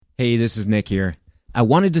Hey, this is Nick here. I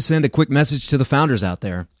wanted to send a quick message to the founders out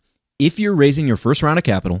there. If you're raising your first round of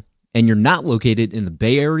capital and you're not located in the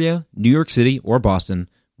Bay Area, New York City, or Boston,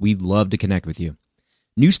 we'd love to connect with you.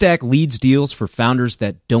 NewStack leads deals for founders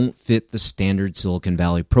that don't fit the standard Silicon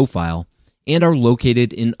Valley profile and are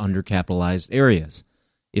located in undercapitalized areas.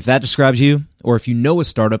 If that describes you, or if you know a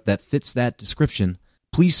startup that fits that description,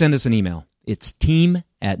 please send us an email. It's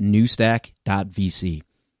team@newstack.vc.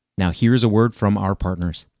 Now here's a word from our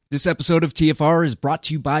partners. This episode of TFR is brought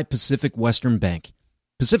to you by Pacific Western Bank.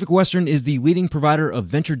 Pacific Western is the leading provider of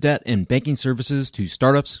venture debt and banking services to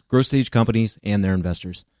startups, growth stage companies, and their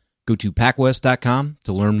investors. Go to pacwest.com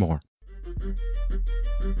to learn more.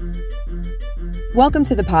 Welcome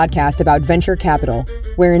to the podcast about venture capital,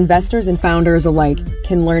 where investors and founders alike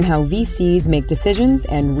can learn how VCs make decisions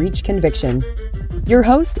and reach conviction. Your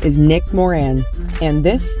host is Nick Moran, and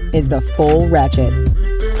this is The Full Ratchet.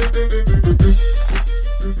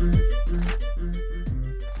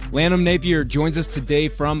 Lanham Napier joins us today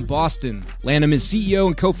from Boston. Lanham is CEO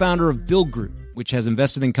and co-founder of BuildGroup, which has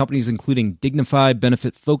invested in companies including Dignify,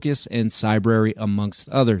 Benefit Focus, and Cybrary, amongst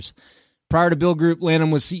others. Prior to BuildGroup,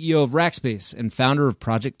 Lanham was CEO of Rackspace and founder of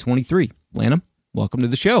Project 23. Lanham, welcome to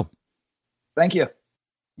the show. Thank you.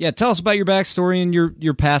 Yeah, tell us about your backstory and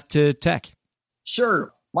your path to tech.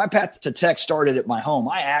 Sure. My path to tech started at my home.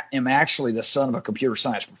 I am actually the son of a computer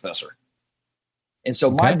science professor. And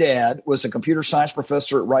so my dad was a computer science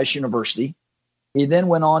professor at Rice University. He then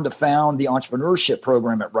went on to found the entrepreneurship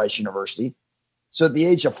program at Rice University. So at the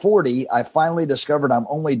age of 40, I finally discovered I'm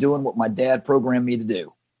only doing what my dad programmed me to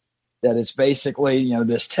do. That it's basically,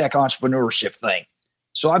 this tech entrepreneurship thing.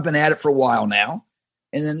 So I've been at it for a while now.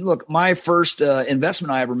 And then look, my first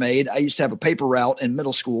investment I ever made, I used to have a paper route in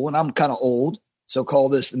middle school, and I'm kind of old, so call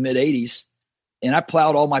this the mid 80s. And I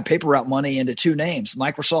plowed all my paper route money into two names,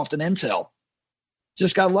 Microsoft and Intel.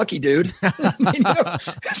 Just got lucky, dude.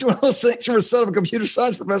 It's one of those things where son of a computer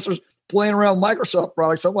science professors playing around with Microsoft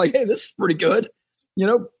products. I'm like, hey, this is pretty good. I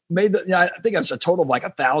think it was a total of like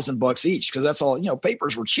 $1,000 each because that's all,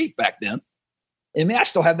 papers were cheap back then. And I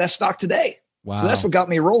still have that stock today. Wow. So that's what got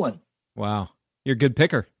me rolling. Wow. You're a good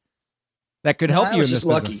picker. That could help you in this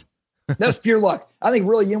lucky. business. That's pure luck. I think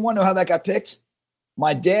really, you want to know how that got picked?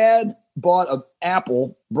 My dad bought an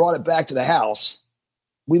Apple, brought it back to the house.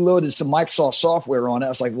 We loaded some Microsoft software on it. I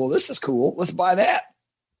was like, well, this is cool. Let's buy that.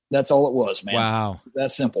 That's all it was, man. Wow.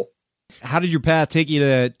 That's simple. How did your path take you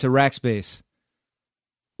to Rackspace?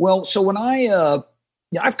 Well, so when I've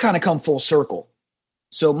kind of come full circle.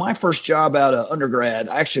 So my first job out of undergrad,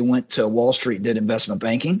 I actually went to Wall Street and did investment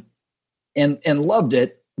banking and loved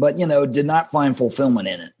it, but, did not find fulfillment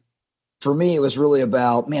in it. For me, it was really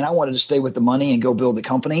about, I wanted to stay with the money and go build the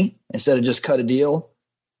company instead of just cut a deal.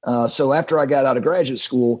 So after I got out of graduate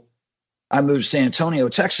school, I moved to San Antonio,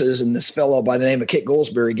 Texas, and this fellow by the name of Kit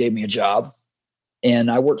Goldsberry gave me a job. And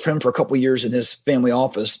I worked for him for a couple of years in his family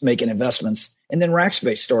office making investments. And then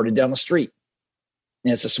Rackspace started down the street.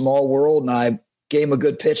 And it's a small world, and I gave him a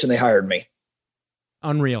good pitch, and they hired me.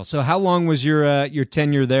 Unreal. So how long was your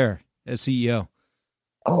tenure there as CEO?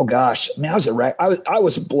 Oh, gosh. I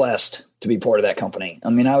was blessed to be part of that company.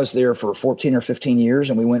 I was there for 14 or 15 years,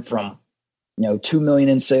 and we went from 2 million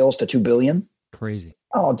in sales to 2 billion. Crazy.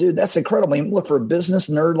 Oh, dude, that's incredible. Look, for a business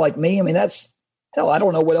nerd like me, that's hell. I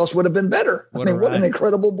don't know what else would have been better. What an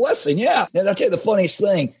incredible blessing. Yeah. And I'll tell you the funniest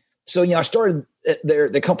thing. So, I started there,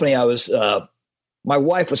 the company I was, my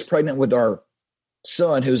wife was pregnant with our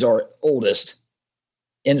son, who's our oldest.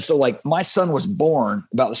 And so my son was born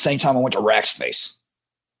about the same time I went to Rackspace.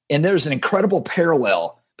 And there's an incredible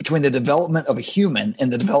parallel between the development of a human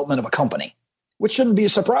and the development of a company, which shouldn't be a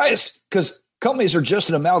surprise because companies are just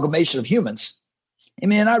an amalgamation of humans. I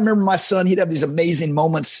remember my son, he'd have these amazing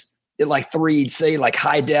moments at 3, he'd say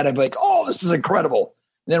hi, Dad. I'd be like, oh, this is incredible.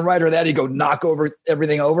 And then right after that, he'd go knock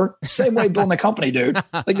everything over. Same way building a company, dude.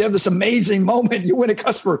 You have this amazing moment, you win a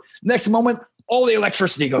customer. Next moment, all the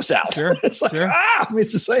electricity goes out. Sure, it's sure.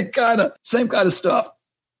 It's the same kind of stuff.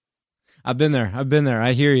 I've been there.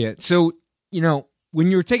 I hear you. So, when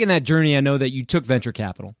you were taking that journey, I know that you took venture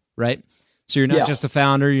capital, right? So you're not just a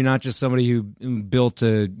founder, you're not just somebody who built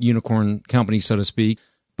a unicorn company, so to speak,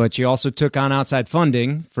 but you also took on outside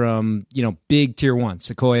funding from, big tier one,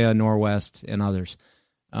 Seqouia, Norwest, and others.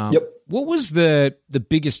 What was the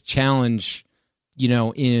biggest challenge,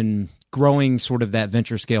 in growing sort of that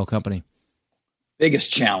venture scale company?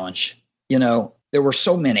 Biggest challenge, there were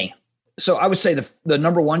so many. So I would say the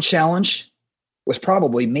number one challenge was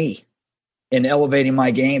probably me in elevating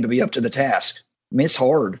my game to be up to the task. It's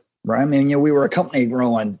hard. Right. We were a company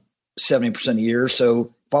growing 70% a year.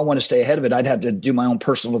 So if I want to stay ahead of it, I'd have to do my own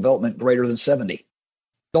personal development greater than 70.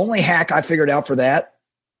 The only hack I figured out for that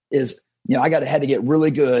is, I had to get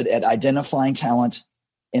really good at identifying talent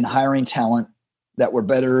and hiring talent that were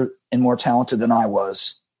better and more talented than I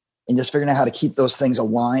was, and just figuring out how to keep those things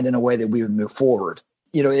aligned in a way that we would move forward.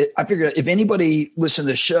 I figured if anybody listening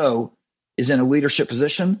to this show is in a leadership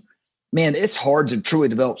position, man, it's hard to truly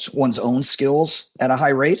develop one's own skills at a high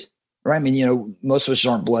rate, right? I mean, most of us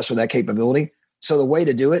aren't blessed with that capability. So the way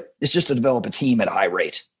to do it is just to develop a team at a high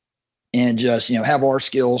rate and just, have our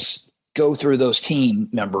skills go through those team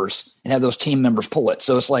members and have those team members pull it.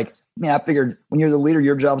 So it's like, I figured when you're the leader,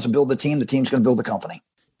 your job is to build the team's going to build the company.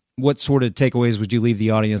 What sort of takeaways would you leave the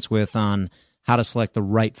audience with on how to select the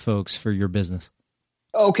right folks for your business?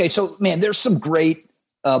 Okay. So, man, there's some great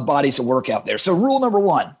bodies of work out there. So rule number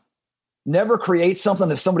 1, never create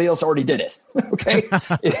something if somebody else already did it. Okay.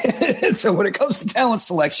 So when it comes to talent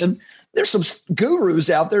selection, there's some gurus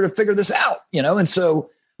out there to figure this out, and so.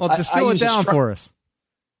 Well, distill it down for us.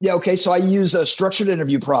 Yeah. Okay. So I use a structured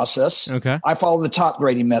interview process. Okay. I follow the top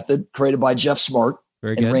grading method created by Jeff Smart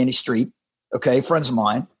and Randy Street. Okay. Friends of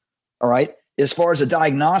mine. All right. As far as a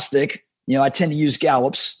diagnostic, I tend to use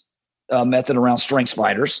Gallup's method around strengths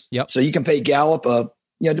finders. Yep. So you can pay Gallup,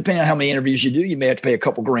 depending on how many interviews you do, you may have to pay a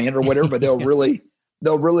couple grand or whatever, but they'll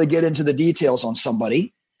really get into the details on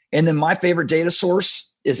somebody. And then my favorite data source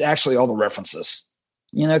is actually all the references,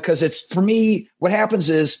 because it's, for me, what happens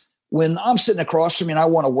is when I'm sitting across from you and I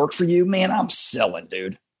want to work for you, man, I'm selling,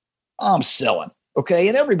 dude. I'm selling. Okay.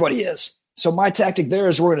 And everybody is. So my tactic there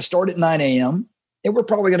is we're going to start at 9 a.m. and we're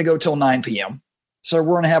probably going to go till 9 p.m. So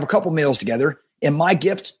we're going to have a couple meals together. And my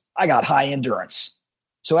gift, I got high endurance.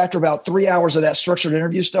 So after about 3 hours of that structured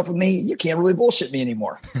interview stuff with me, you can't really bullshit me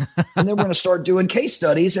anymore. And then we're going to start doing case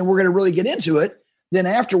studies and we're going to really get into it. Then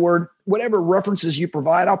afterward, whatever references you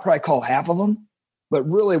provide, I'll probably call half of them. But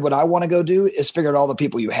really what I want to go do is figure out all the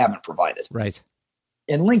people you haven't provided. Right.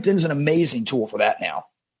 And LinkedIn's an amazing tool for that now.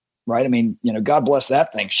 Right. I mean, God bless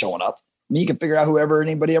that thing showing up. I mean, you can figure out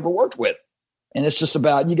anybody ever worked with. And it's just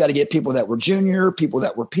about, you got to get people that were junior, people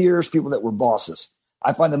that were peers, people that were bosses.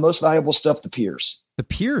 I find the most valuable stuff, the peers. The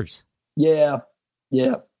peers? Yeah.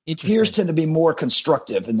 Yeah. Peers tend to be more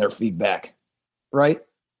constructive in their feedback, right?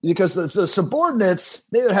 Because the subordinates,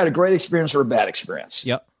 they either had a great experience or a bad experience.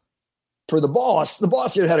 Yep. For the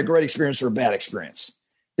boss either had a great experience or a bad experience.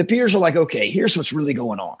 The peers are like, okay, here's what's really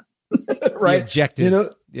going on. Right? The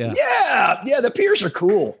objective. Yeah. The peers are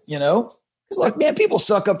cool, It's like, man, people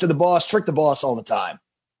suck up to the boss, trick the boss all the time.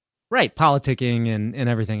 Right. Politicking and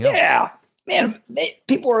everything else. Yeah. Man,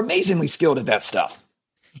 people are amazingly skilled at that stuff.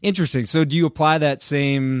 Interesting. So do you apply that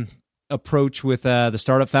same approach with the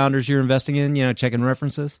startup founders you're investing in, checking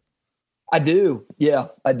references? I do. Yeah,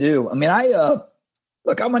 I do. I mean,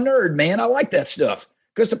 look, I'm a nerd, man. I like that stuff.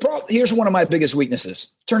 Because here's one of my biggest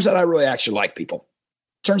weaknesses. Turns out I really actually like people.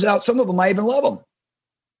 Turns out some of them, I even love them.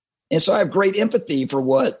 And so I have great empathy for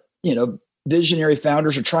what, visionary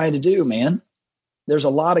founders are trying to do, man. There's a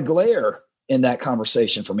lot of glare in that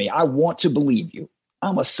conversation for me. I want to believe you.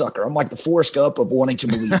 I'm a sucker. I'm like the Forrest Gump of wanting to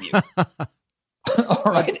believe you.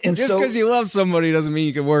 All right. And just because you love somebody doesn't mean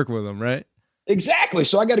you can work with them, right? Exactly.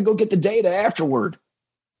 So I got to go get the data afterward.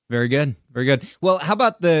 Very good. Very good. Well, how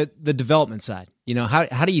about the development side?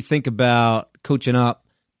 How do you think about coaching up,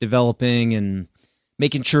 developing, and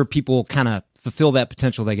making sure people kind of fulfill that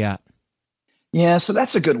potential they got? Yeah, so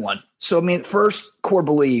that's a good one. So, I mean, first core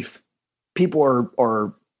belief, people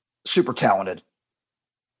are super talented.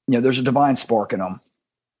 There's a divine spark in them.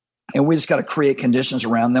 And we just got to create conditions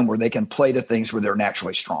around them where they can play to things where they're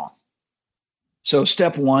naturally strong. So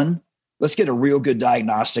step 1, let's get a real good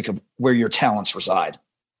diagnostic of where your talents reside.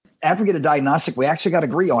 After we get a diagnostic, we actually got to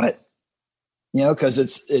agree on it. Because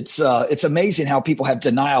it's amazing how people have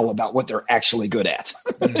denial about what they're actually good at.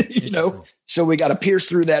 So we got to pierce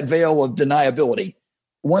through that veil of deniability.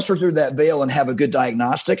 Once we're through that veil and have a good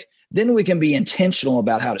diagnostic, then we can be intentional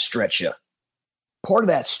about how to stretch you. Part of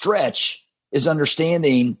that stretch is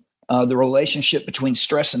understanding the relationship between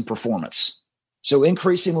stress and performance. So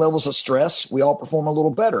increasing levels of stress, we all perform a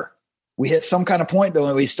little better. We hit some kind of point, though,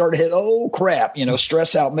 and we start to hit, oh, crap,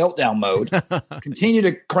 stress out, meltdown mode. Continue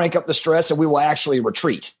to crank up the stress, and we will actually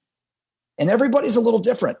retreat. And everybody's a little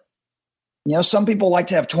different. Some people like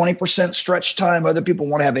to have 20% stretch time. Other people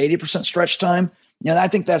want to have 80% stretch time. I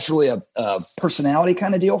think that's really a personality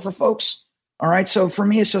kind of deal for folks. All right. So for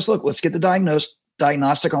me, it's just, look, let's get the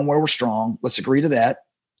diagnostic on where we're strong. Let's agree to that.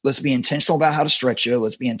 Let's be intentional about how to stretch you.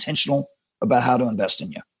 Let's be intentional about how to invest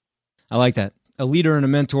in you. I like that. A leader and a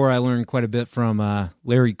mentor I learned quite a bit from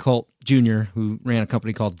Larry Colt Jr., who ran a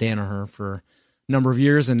company called Danaher for a number of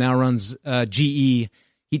years and now runs GE.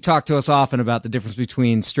 He talked to us often about the difference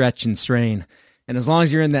between stretch and strain. And as long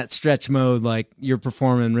as you're in that stretch mode, like you're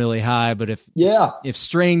performing really high. But if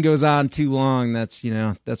strain goes on too long, that's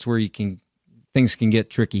where things can get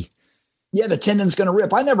tricky. Yeah, the tendon's going to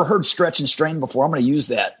rip. I never heard stretch and strain before. I'm going to use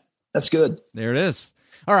that. That's good. There it is.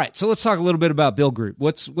 All right, so let's talk a little bit about BuildGroup.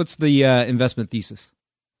 What's the investment thesis?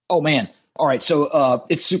 Oh man. All right, so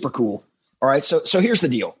it's super cool. All right, so here's the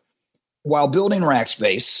deal. While building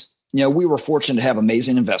Rackspace, we were fortunate to have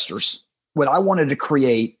amazing investors. What I wanted to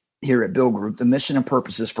create here at BuildGroup, the mission and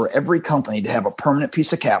purpose is for every company to have a permanent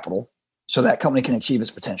piece of capital so that company can achieve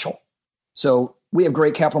its potential. So we have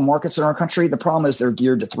great capital markets in our country. The problem is they're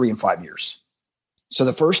geared to 3 and 5 years. So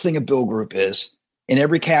the first thing at BuildGroup is in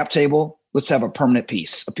every cap table, let's have a permanent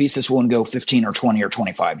piece, a piece that's willing to go 15 or 20 or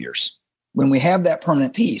 25 years. When we have that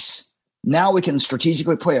permanent piece, now we can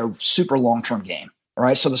strategically play a super long-term game. All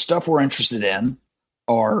right. So the stuff we're interested in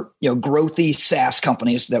are, growthy SaaS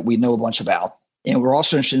companies that we know a bunch about. And we're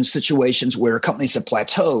also interested in situations where companies have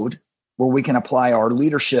plateaued, where we can apply our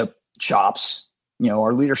leadership chops,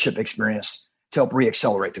 our leadership experience to help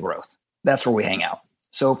reaccelerate the growth. That's where we hang out.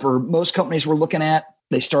 So for most companies we're looking at,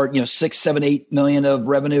 they start, 6, 7, 8 million of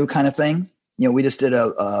revenue kind of thing. We just did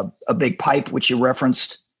a big pipe, which you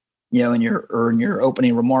referenced, in your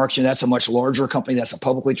opening remarks. That's a much larger company. That's a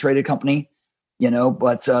publicly traded company,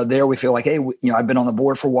 but there we feel like, hey, I've been on the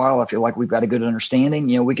board for a while. I feel like we've got a good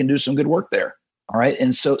understanding. We can do some good work there. All right.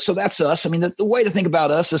 And so that's us. I mean, the way to think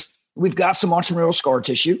about us is we've got some entrepreneurial scar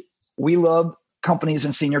tissue. We love companies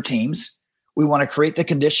and senior teams. We want to create the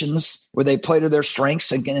conditions where they play to their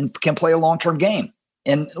strengths and can play a long-term game.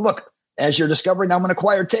 And look, as you're discovering, I'm an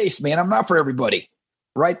acquired taste, man. I'm not for everybody,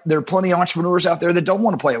 right? There are plenty of entrepreneurs out there that don't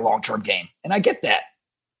want to play a long-term game. And I get that,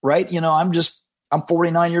 right? I'm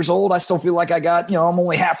 49 years old. I still feel like I got, I'm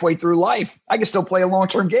only halfway through life. I can still play a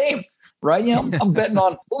long-term game. Right. I'm betting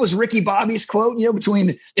on what was Ricky Bobby's quote,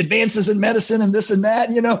 between advances in medicine and this and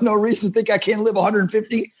that, no reason to think I can't live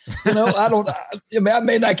 150. I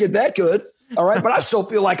may not get that good. All right. But I still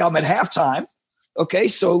feel like I'm at halftime. Okay.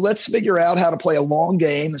 So let's figure out how to play a long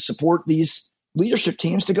game and support these leadership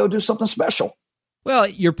teams to go do something special. Well,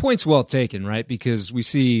 your point's well taken, right? Because we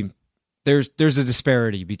see there's a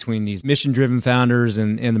disparity between these mission-driven founders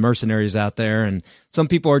and the mercenaries out there. And some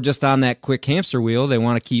people are just on that quick hamster wheel. They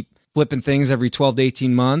want to keep flipping things every 12 to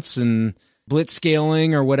 18 months and blitz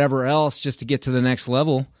scaling or whatever else just to get to the next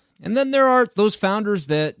level. And then there are those founders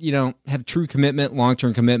that, have true commitment,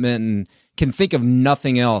 long-term commitment, and can think of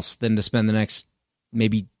nothing else than to spend the next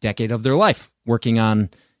maybe decade of their life working on,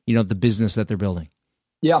 the business that they're building.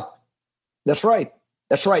 Yeah, that's right.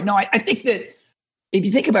 That's right. No, I think that if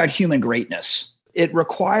you think about human greatness, it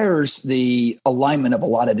requires the alignment of a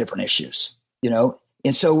lot of different issues,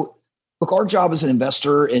 and so look, our job as an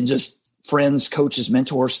investor and just friends, coaches,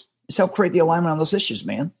 mentors is help create the alignment on those issues,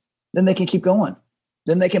 man. Then they can keep going.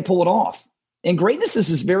 Then they can pull it off. And greatness is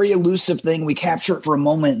this very elusive thing. We capture it for a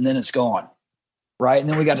moment and then it's gone, right? And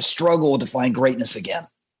then we got to struggle to find greatness again.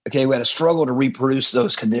 Okay, we got to struggle to reproduce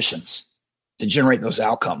those conditions to generate those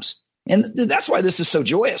outcomes. And that's why this is so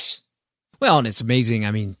joyous. Well, and it's amazing.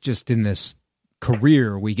 I mean, just in this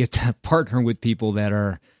career, we get to partner with people that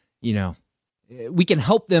are, we can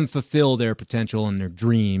help them fulfill their potential and their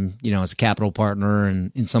dream, as a capital partner, and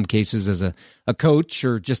in some cases as a coach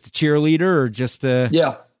or just a cheerleader or just a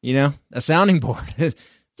sounding board.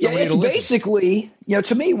 It's basically,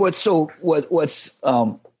 to me, what's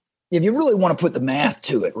if you really want to put the math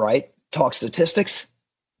to it, right? Talk statistics.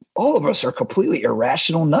 All of us are completely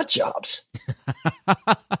irrational nut jobs,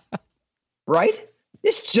 right?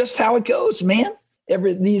 It's just how it goes, man.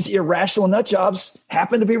 These irrational nut jobs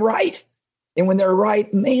happen to be right. And when they're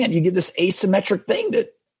right, man, you get this asymmetric thing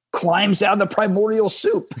that climbs out of the primordial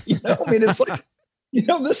soup. It's like,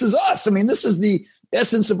 this is us. I mean, this is the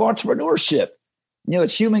essence of entrepreneurship.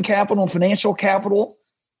 It's human capital, financial capital,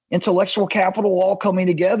 intellectual capital, all coming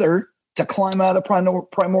together to climb out of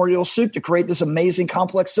primordial soup to create this amazing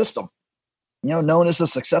complex system, known as a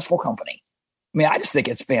successful company. I mean, I just think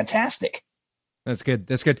it's fantastic. That's good.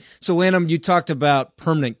 That's good. So, Lanham, you talked about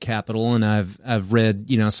permanent capital, and I've read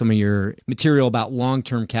some of your material about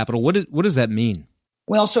long-term capital. What does that mean?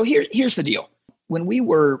 Well, so here's the deal. When we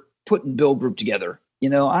were putting BuildGroup together,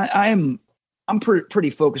 I'm pretty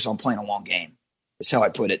focused on playing a long game. Is how I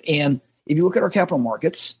put it. And if you look at our capital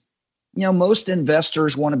markets, most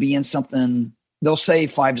investors want to be in something. They'll say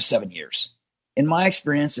 5 to 7 years. In my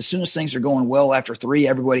experience, as soon as things are going well after 3,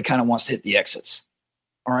 everybody kind of wants to hit the exits.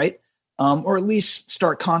 All right. Or at least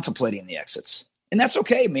start contemplating the exits. And that's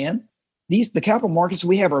okay, man. The capital markets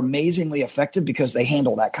we have are amazingly effective because they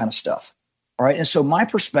handle that kind of stuff. All right. And so my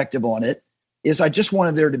perspective on it is I just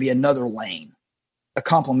wanted there to be another lane, a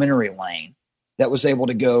complementary lane that was able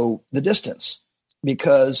to go the distance,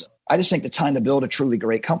 because I just think the time to build a truly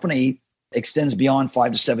great company extends beyond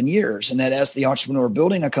 5 to 7 years. And that as the entrepreneur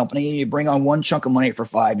building a company, you bring on one chunk of money for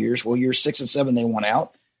 5 years. Well, years 6 and 7, they want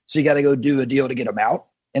out. So you got to go do a deal to get them out.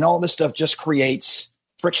 And all this stuff just creates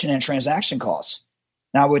friction and transaction costs.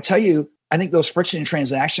 Now, I would tell you, I think those friction and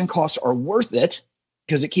transaction costs are worth it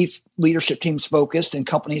because it keeps leadership teams focused and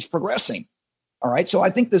companies progressing. All right. So I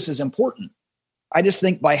think this is important. I just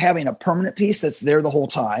think by having a permanent piece that's there the whole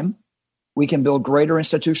time, we can build greater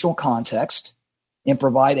institutional context and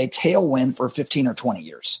provide a tailwind for 15 or 20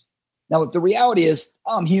 years. Now, the reality is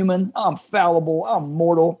I'm human, I'm fallible, I'm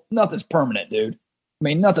mortal. Nothing's permanent, dude. I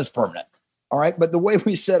mean, nothing's permanent. All right. But the way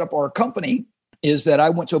we set up our company is that I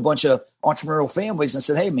went to a bunch of entrepreneurial families and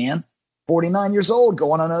said, hey, man, 49 years old,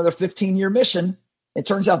 going on another 15-year mission. It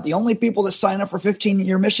turns out the only people that sign up for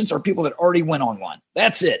 15-year missions are people that already went on one.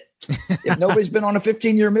 That's it. If nobody's been on a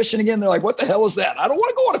 15-year mission again, they're like, what the hell is that? I don't want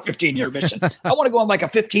to go on a 15-year mission. I want to go on like a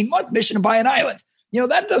 15-month mission and buy an island.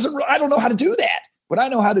 I don't know how to do that. What I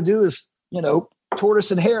know how to do is,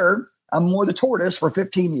 tortoise and hare. I'm more the tortoise for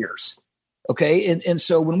 15 years. Okay. And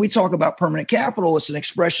so when we talk about permanent capital, it's an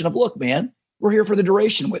expression of, look, man, we're here for the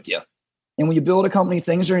duration with you. And when you build a company,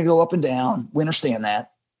 things are going to go up and down. We understand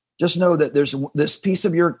that. Just know that there's this piece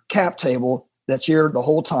of your cap table that's here the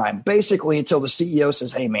whole time, basically until the CEO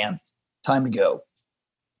says, hey, man, time to go.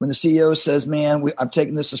 When the CEO says, man, I've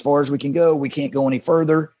taken this as far as we can go, we can't go any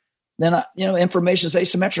further, then, information is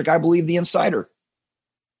asymmetric. I believe the insider.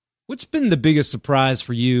 What's been the biggest surprise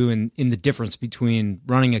for you in the difference between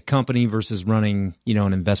running a company versus running,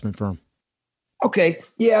 an investment firm? Okay.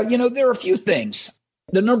 Yeah. There are a few things.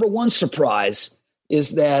 The number one surprise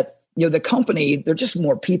is that, the company, they're just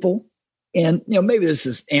more people. And, maybe this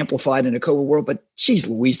is amplified in a COVID world, but geez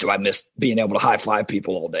Louise, do I miss being able to high five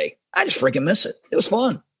people all day. I just freaking miss it. It was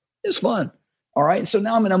fun. All right. So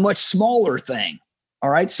now I'm in a much smaller thing. All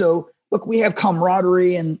right. So look, we have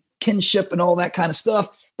camaraderie and kinship and all that kind of stuff,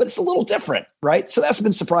 but it's a little different. Right. So that's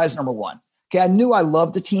been surprise number one. Okay. I knew I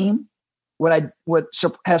loved the team. What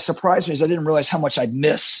has surprised me is I didn't realize how much I'd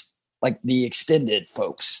miss like the extended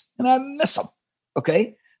folks, and I miss them.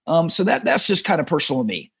 Okay. So that's just kind of personal to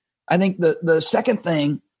me. I think the second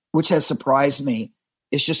thing, which has surprised me,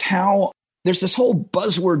 is just how there's this whole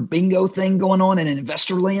buzzword bingo thing going on in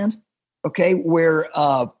investor land. Okay. Where,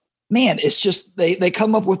 man, it's just, they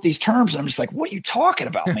come up with these terms. And I'm just like, what are you talking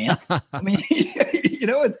about, man? I mean,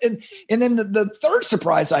 and then the third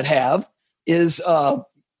surprise I'd have is,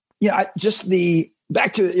 just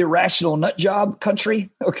back to irrational nut job country.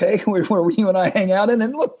 Okay. Where you and I hang out in,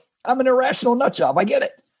 and look, I'm an irrational nut job. I get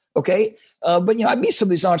it. Okay. But I meet some of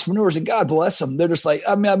these entrepreneurs, and God bless them. They're just like,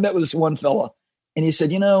 I met with this one fella, and he said,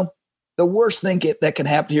 the worst thing that can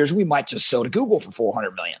happen here is we might just sell to Google for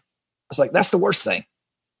 $400 million. I was like, that's the worst thing.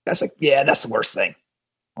 That's like, yeah, that's the worst thing.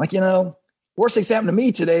 Like, worst thing's happened to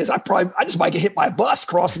me today is I just might get hit by a bus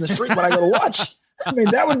crossing the street when I go to lunch. I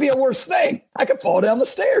mean, that would be a worse thing. I could fall down the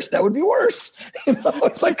stairs. That would be worse.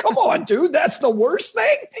 It's like, come on, dude, that's the worst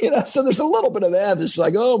thing. So there's a little bit of that. It's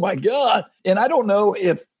like, oh my God. And I don't know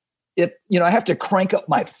if I have to crank up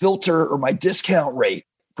my filter or my discount rate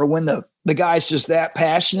for when the guy's just that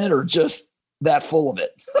passionate or just that full of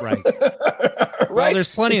it. Right. Right. Well,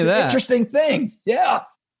 there's plenty of that. Interesting thing. Yeah.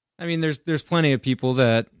 I mean, there's plenty of people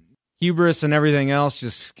that hubris and everything else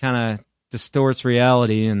just kind of distorts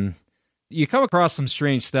reality, and you come across some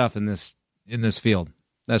strange stuff in this field.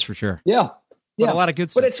 That's for sure. Yeah. But a lot of good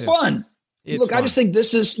stuff. But it's fun. Look, I just think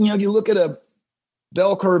this is, if you look at a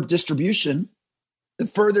bell curve distribution, the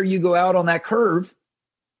further you go out on that curve,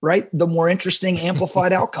 right, the more interesting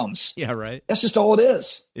amplified outcomes. Yeah, right. That's just all it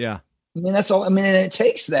is. Yeah. I mean, that's all. I mean, and it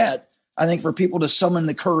takes that, I think, for people to summon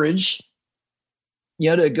the courage,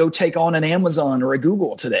 to go take on an Amazon or a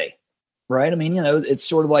Google today. Right. I mean, it's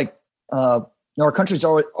sort of like, our country's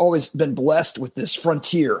always been blessed with this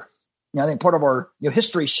frontier. I think part of our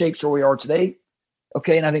history shapes where we are today.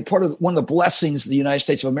 Okay. And I think one of the blessings the United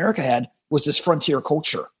States of America had was this frontier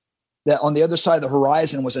culture, that on the other side of the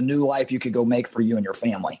horizon was a new life you could go make for you and your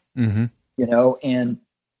family. Mm-hmm. And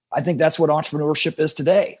I think that's what entrepreneurship is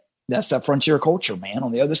today. That's that frontier culture, man.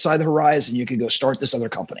 On the other side of the horizon, you could go start this other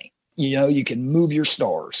company. You can move your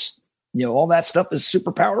stars. All that stuff is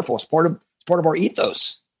super powerful. It's part of our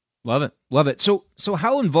ethos. Love it. So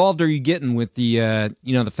how involved are you getting with the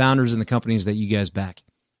the founders and the companies that you guys back?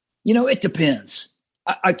 It depends.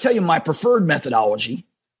 I tell you my preferred methodology.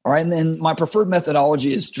 All right. And then my preferred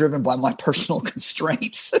methodology is driven by my personal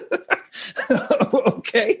constraints.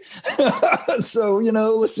 Okay. So,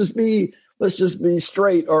 let's just be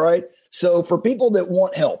straight. All right. So for people that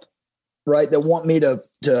want help, right, that want me to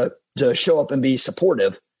to show up and be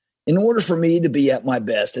supportive. In order for me to be at my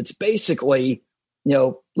best, it's basically,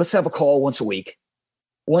 let's have a call once a week.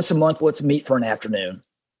 Once a month, let's meet for an afternoon.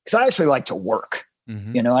 Because I actually like to work.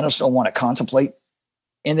 Mm-hmm. I just don't want to contemplate.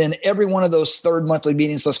 And then every one of those third monthly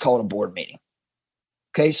meetings, let's call it a board meeting.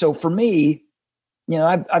 Okay. So for me,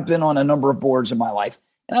 I've been on a number of boards in my life,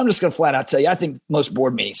 and I'm just going to flat out tell you, I think most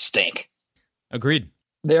board meetings stink. Agreed.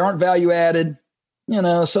 They aren't value added.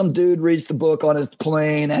 Some dude reads the book on his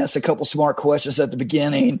plane, asks a couple smart questions at the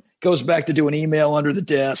beginning, goes back to do an email under the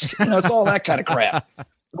desk. It's all that kind of crap.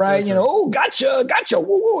 Right. So gotcha.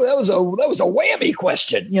 Whoa, that was a whammy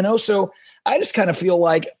question, So I just kind of feel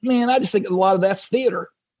like, I just think a lot of that's theater.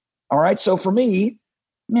 All right. So for me,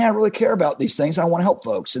 I really care about these things. I want to help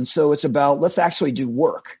folks. And so it's about, let's actually do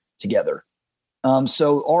work together.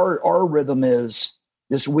 So our rhythm is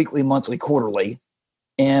this weekly, monthly, quarterly.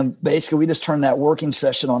 And basically we just turn that working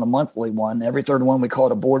session on a monthly one. Every third one, we call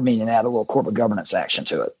it a board meeting and add a little corporate governance action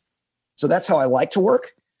to it. So that's how I like to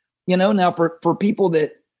work. Now for people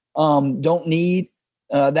that don't need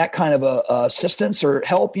that kind of assistance or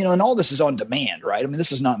help, and all this is on demand, right?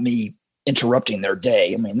 This is not me interrupting their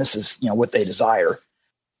day. This is, what they desire.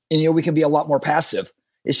 And, we can be a lot more passive.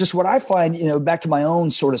 It's just what I find, back to my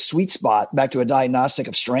own sort of sweet spot, back to a diagnostic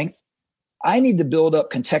of strength. I need to build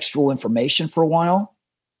up contextual information for a while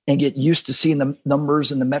and get used to seeing the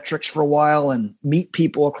numbers and the metrics for a while and meet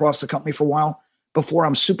people across the company for a while before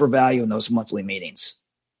I'm super valuing those monthly meetings.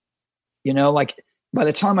 Like by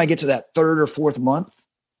the time I get to that third or fourth month,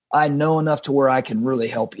 I know enough to where I can really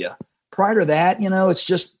help you. Prior to that, it's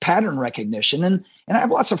just pattern recognition. And I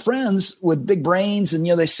have lots of friends with big brains and,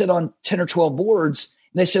 they sit on 10 or 12 boards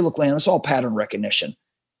and they say, look, Lanham, it's all pattern recognition.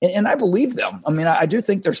 And I believe them. I do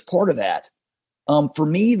think there's part of that. For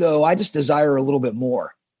me, though, I just desire a little bit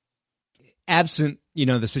more. Absent,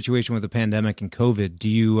 the situation with the pandemic and COVID, do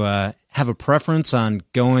you have a preference on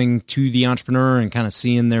going to the entrepreneur and kind of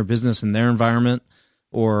seeing their business and their environment,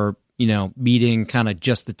 or, meeting kind of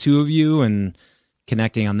just the two of you and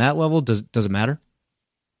connecting on that level? Does it matter?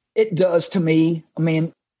 It does to me.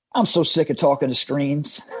 I'm so sick of talking to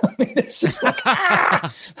screens. It's just like,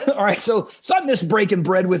 all right. So I'm just breaking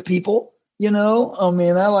bread with people, I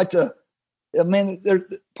like to, they're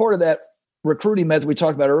part of that recruiting method we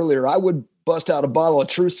talked about earlier. I would bust out a bottle of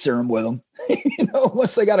truth serum with them,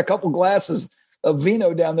 once they got a couple glasses of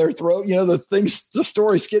vino down their throat, the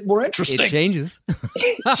stories get more interesting. It changes.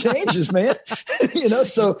 It changes, man.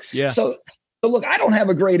 So look, I don't have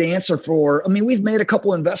a great answer for, we've made a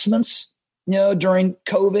couple investments, during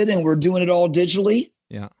COVID, and we're doing it all digitally.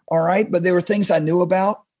 Yeah. All right. But there were things I knew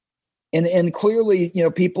about. And clearly,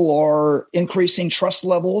 people are increasing trust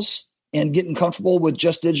levels and getting comfortable with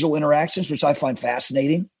just digital interactions, which I find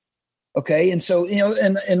fascinating. Okay. And so,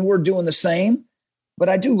 and we're doing the same, but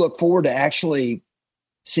I do look forward to actually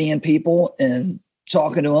seeing people and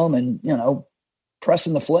talking to them and,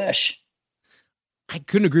 pressing the flesh. I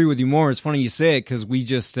couldn't agree with you more. It's funny you say it, because we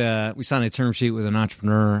just we signed a term sheet with an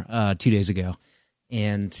entrepreneur 2 days ago,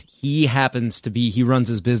 and he runs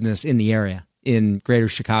his business in the area in Greater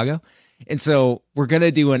Chicago, and so we're gonna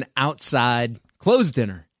do an outside closed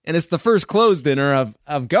dinner, and it's the first closed dinner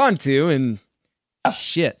I've gone to in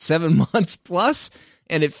 7 months plus,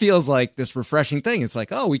 and it feels like this refreshing thing. It's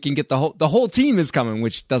like, oh, we can get the whole team is coming,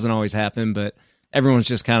 which doesn't always happen, but everyone's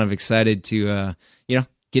just kind of excited to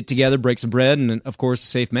get together, break some bread, and of course, a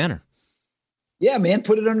safe manner. Yeah, man,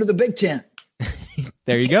 put it under the big tent.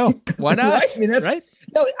 There you go. Why not? Right? That's right.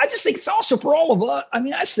 No, I just think it's also for all of us. I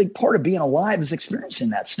just think part of being alive is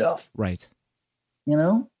experiencing that stuff. Right.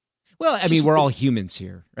 Well, we're all humans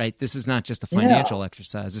here, right? This is not just a financial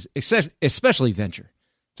exercise, especially venture.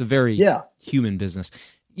 It's a very human business.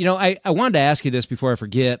 I wanted to ask you this before I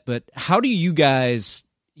forget, but how do you guys...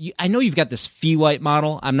 I know you've got this fee-light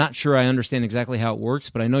model. I'm not sure I understand exactly how it works,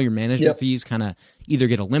 but I know your management fees kind of either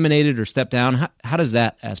get eliminated or step down. How does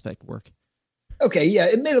that aspect work? Okay, yeah.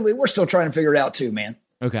 Admittedly, we're still trying to figure it out too, man.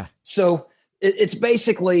 Okay. So it's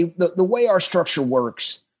basically the way our structure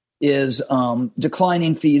works is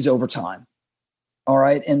declining fees over time. All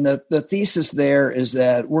right. And the thesis there is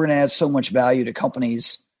that we're going to add so much value to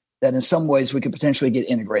companies that in some ways we could potentially get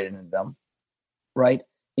integrated into them. Right.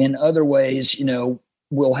 In other ways,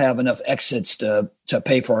 we'll have enough exits to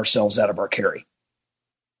pay for ourselves out of our carry.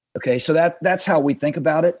 Okay. So that's how we think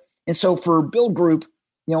about it. And so for BuildGroup,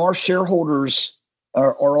 our shareholders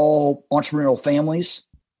are all entrepreneurial families,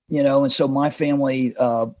 and so my family,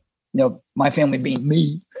 my family being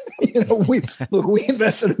me, we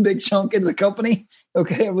invested a big chunk into the company.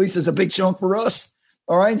 Okay. At least it's a big chunk for us.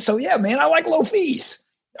 All right. So yeah, man, I like low fees.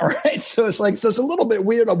 All right. So it's like, so it's a little bit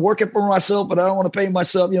weird. I'm working for myself, but I don't want to pay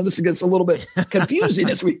myself. This gets a little bit confusing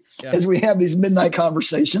as we have these midnight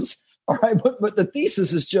conversations. All right. But the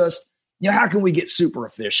thesis is just, how can we get super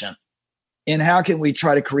efficient, and how can we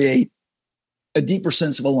try to create a deeper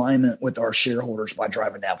sense of alignment with our shareholders by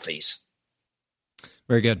driving down fees?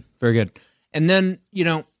 Very good. Very good. And then,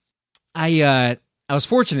 I was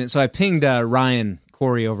fortunate. So I pinged Ryan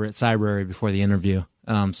Corey over at Cybrary before the interview.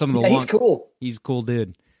 He's cool. He's a cool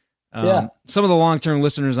dude. Some of the long-term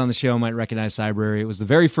listeners on the show might recognize Cybrary. It was the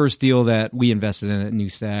very first deal that we invested in at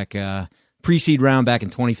Newstack, pre-seed round back in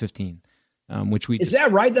 2015. Is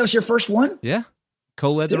that right? That was your first one? Yeah.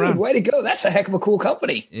 Co-led the round. Way to go. That's a heck of a cool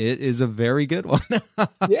company. It is a very good one.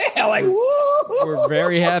 Yeah. Like, woo! We're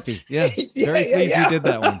very happy. Yeah. Very pleased we did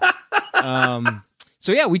that one.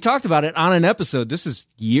 We talked about it on an episode. This is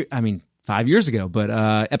 5 years ago, but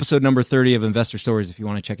episode number 30 of Investor Stories, if you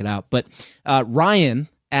want to check it out. But Ryan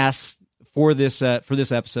asked for this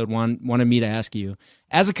episode, wanted me to ask you,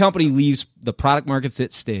 as a company leaves the product market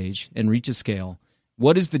fit stage and reaches scale,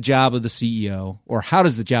 what is the job of the CEO, or how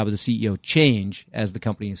does the job of the CEO change as the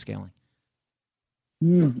company is scaling?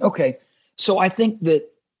 Okay. So I think that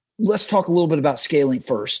let's talk a little bit about scaling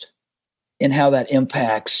first and how that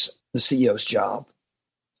impacts the CEO's job.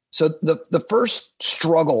 So the first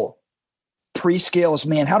struggle pre-scale is,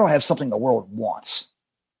 man, how do I have something the world wants?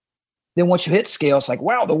 Then once you hit scale, it's like,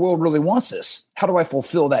 wow, the world really wants this. How do I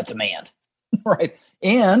fulfill that demand? Right.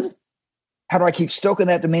 And how do I keep stoking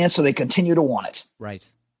that demand so they continue to want it? Right.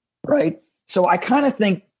 Right. So I kind of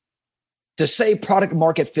think to say product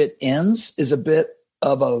market fit ends is a bit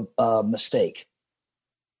of a mistake,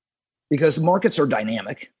 because the markets are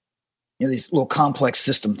dynamic. These little complex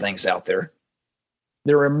system things out there.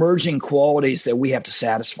 There are emerging qualities that we have to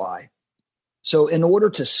satisfy. So in order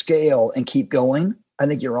to scale and keep going, I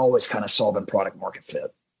think you're always kind of solving product market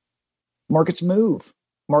fit. Markets move.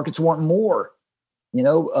 Markets want more.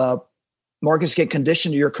 Markets get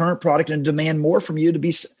conditioned to your current product and demand more from you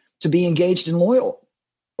to be engaged and loyal,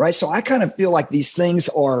 right? So I kind of feel like these things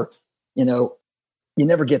are, you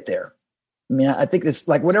never get there. I think it's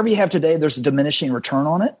like whatever you have today, there's a diminishing return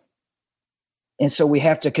on it. And so we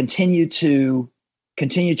have to continue to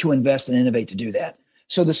invest and innovate to do that.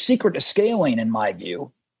 So the secret to scaling, in my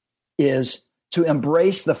view, is to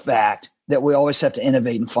embrace the fact that we always have to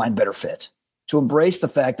innovate and find better fit, to embrace the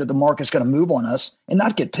fact that the market's going to move on us and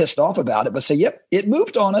not get pissed off about it, but say, yep, it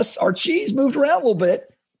moved on us. Our cheese moved around a little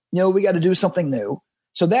bit. We got to do something new.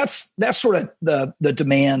 So that's sort of the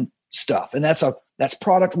demand stuff. And that's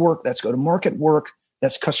product work. That's go-to-market work.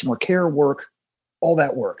 That's customer care work, all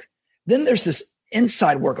that work. Then there's this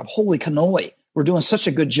inside work of holy cannoli. We're doing such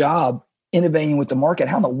a good job innovating with the market.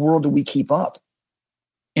 How in the world do we keep up?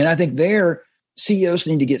 And I think there, CEOs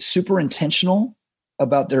need to get super intentional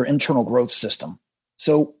about their internal growth system.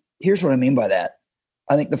 So here's what I mean by that.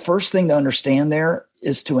 I think the first thing to understand there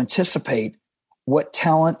is to anticipate what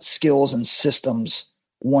talent, skills, and systems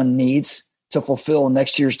one needs to fulfill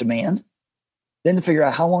next year's demand. Then to figure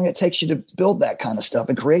out how long it takes you to build that kind of stuff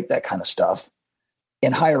and create that kind of stuff,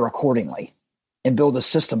 and hire accordingly, and build the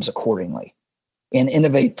systems accordingly, and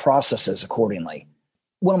innovate processes accordingly.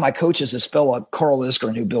 One of my coaches, this fellow, Carl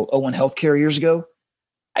Isgren, who built Owen Healthcare years ago,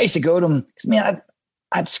 I used to go to him because, man,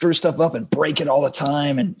 I'd screw stuff up and break it all the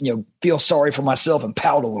time and, feel sorry for myself and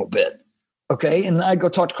pout a little bit. Okay. And I'd go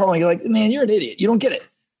talk to Carl and he'd be like, man, you're an idiot. You don't get it.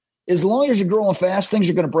 As long as you're growing fast, things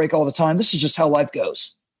are going to break all the time. This is just how life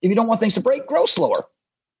goes. If you don't want things to break, grow slower.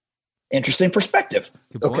 Interesting perspective.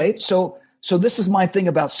 Okay. So this is my thing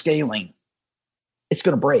about scaling. It's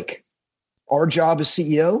going to break. Our job as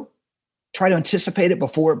CEO, try to anticipate it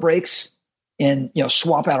before it breaks and,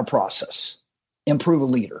 swap out a process, improve a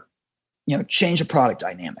leader, change a product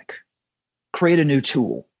dynamic, create a new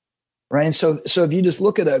tool, right? And so if you just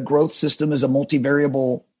look at a growth system as a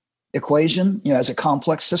multivariable equation, as a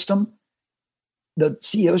complex system, the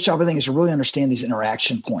CEO's job, I think, is to really understand these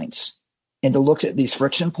interaction points and to look at these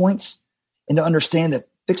friction points and to understand that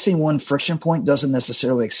fixing one friction point doesn't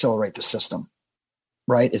necessarily accelerate the system,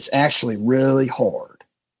 right? It's actually really hard.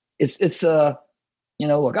 It's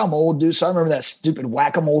look, I'm old, dude. So I remember that stupid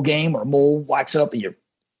whack-a-mole game where a mole whacks up and you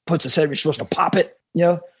puts its head, you're supposed to pop it.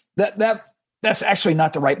 That's actually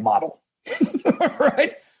not the right model,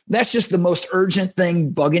 right? That's just the most urgent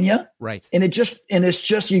thing bugging you. Right. And it's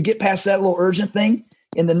just, you get past that little urgent thing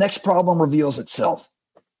and the next problem reveals itself.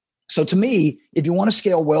 So to me, if you want to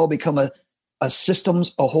scale well, become a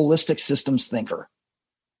holistic systems thinker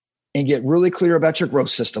and get really clear about your growth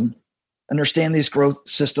system. Understand these growth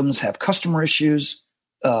systems have customer issues,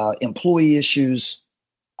 employee issues,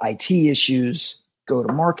 IT issues,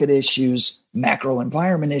 go-to-market issues, macro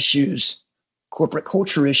environment issues, corporate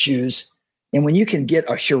culture issues. And when you can get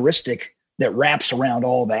a heuristic that wraps around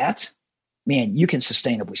all that, man, you can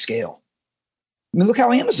sustainably scale. I mean, look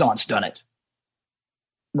how Amazon's done it,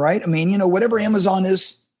 right? I mean, you know, whatever Amazon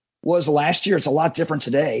was last year, it's a lot different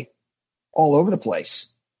today, all over the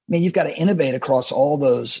place. I mean, you've got to innovate across all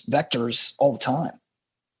those vectors all the time.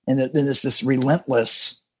 And then there's this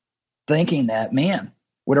relentless thinking that, man,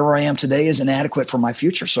 whatever I am today is inadequate for my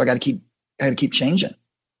future. So I got to keep changing.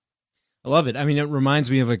 I love it. I mean, it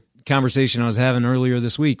reminds me of a conversation I was having earlier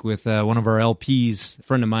this week with one of our LPs, a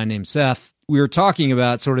friend of mine named Seth. We were talking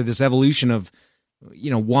about sort of this evolution of,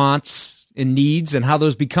 you know, wants and needs and how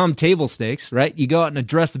those become table stakes, right? You go out and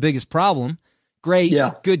address the biggest problem. Great.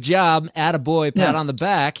 Yeah. Good job. Attaboy, pat on the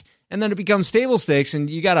back. And then it becomes table stakes and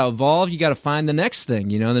you got to evolve. You got to find the next thing,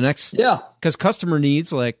 you know, because customer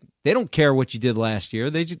needs, like, they don't care what you did last year.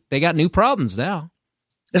 They got new problems now.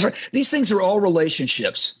 That's right. These things are all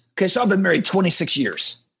relationships. Okay. So I've been married 26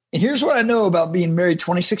 years. And here's what I know about being married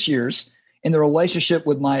 26 years in the relationship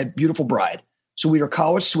with my beautiful bride. So we are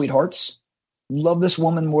college sweethearts. Love this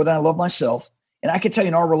woman more than I love myself. And I can tell you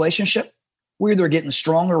in our relationship, we're either getting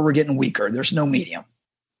stronger or we're getting weaker. There's no medium.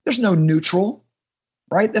 There's no neutral,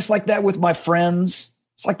 right? That's like that with my friends.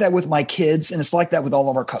 It's like that with my kids. And it's like that with all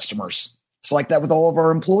of our customers. It's like that with all of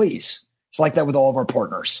our employees. It's like that with all of our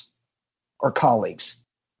partners, our colleagues.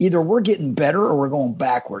 Either we're getting better or we're going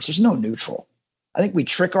backwards. There's no neutral. I think we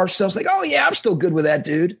trick ourselves like, oh, yeah, I'm still good with that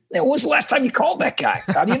dude. When was the last time you called that guy?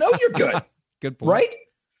 How do you know you're good? Good point. Right?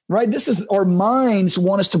 Right. This is our minds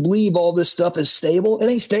want us to believe all this stuff is stable. It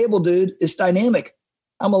ain't stable, dude. It's dynamic.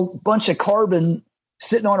 I'm a bunch of carbon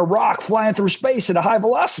sitting on a rock flying through space at a high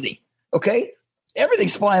velocity. Okay.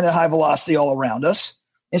 Everything's flying at high velocity all around us.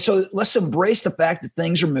 And so let's embrace the fact that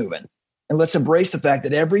things are moving. And let's embrace the fact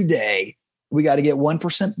that every day we got to get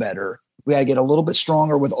 1% better. We got to get a little bit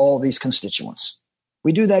stronger with all these constituents.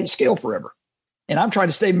 We do that, you scale forever. And I'm trying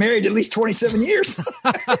to stay married at least 27 years.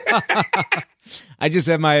 I just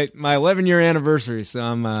had my 11-year anniversary, so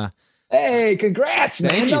I'm hey, congrats,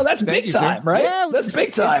 man. No, that's big time, right? Yeah, that's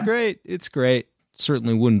big time. It's great. It's great.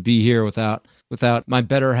 Certainly wouldn't be here without my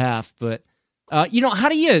better half. But you know, how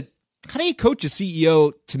do you coach a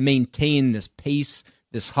CEO to maintain this pace,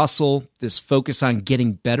 this hustle, this focus on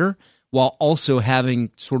getting better, while also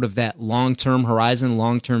having sort of that long-term horizon,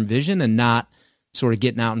 long-term vision, and not sort of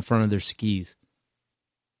getting out in front of their skis?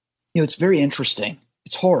 You know, it's very interesting.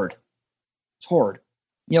 It's hard. It's hard.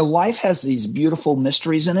 You know, life has these beautiful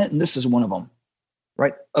mysteries in it, and this is one of them,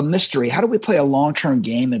 right? A mystery. How do we play a long-term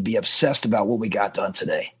game and be obsessed about what we got done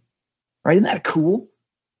today? Right? Isn't that cool?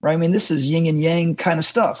 Right? I mean, this is yin and yang kind of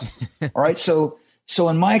stuff. All right. So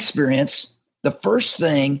in my experience, the first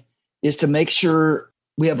thing is to make sure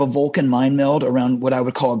we have a Vulcan mind meld around what I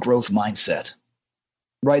would call a growth mindset.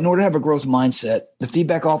 Right? In order to have a growth mindset, the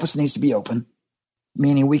feedback office needs to be open,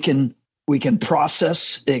 meaning we can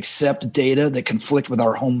process, accept data that conflict with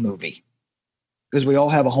our home movie, because we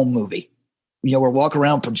all have a home movie. You know, we're walking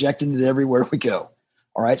around projecting it everywhere we go.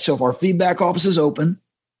 All right. So if our feedback office is open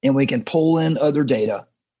and we can pull in other data,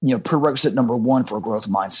 you know, prerequisite number one for a growth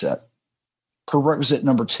mindset. Prerequisite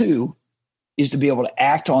number two is to be able to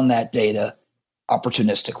act on that data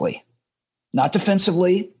opportunistically, not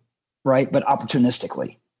defensively, right, but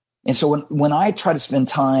opportunistically. And so when I try to spend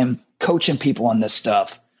time coaching people on this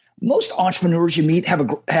stuff, most entrepreneurs you meet have an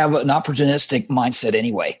opportunistic mindset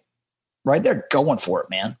anyway, right? They're going for it,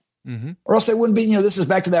 man. Mm-hmm. Or else they wouldn't be, you know, this is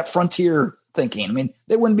back to that frontier thinking. I mean,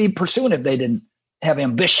 they wouldn't be pursuing if they didn't have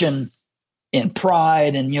ambition and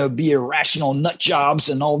pride and, you know, be irrational nut jobs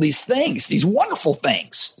and all these things, these wonderful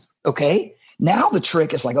things. Okay. Now the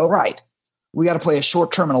trick is like, all right, we got to play a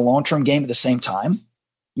short-term and a long-term game at the same time.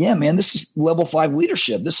 Yeah, man, this is level 5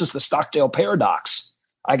 leadership. This is the Stockdale paradox.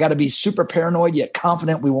 I got to be super paranoid, yet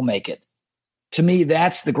confident we will make it. To me,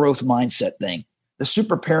 that's the growth mindset thing. The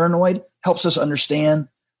super paranoid helps us understand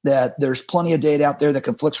that there's plenty of data out there that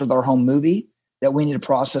conflicts with our home movie that we need to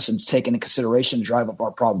process and take into consideration to drive up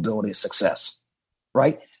our probability of success,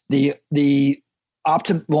 right? The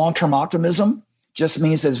long-term optimism just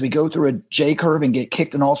means that as we go through a J curve and get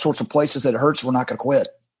kicked in all sorts of places that it hurts, we're not going to quit,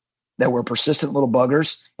 that we're persistent little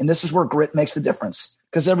buggers. And this is where grit makes the difference,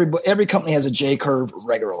 because every company has a J curve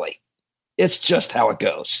regularly. It's just how it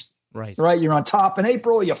goes. Right. You're on top in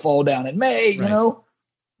April, you fall down in May, you know,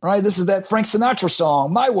 right? This is that Frank Sinatra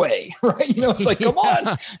song, My Way, right? You know, it's like, come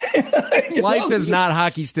on. Life is not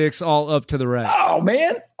hockey sticks all up to the right. Oh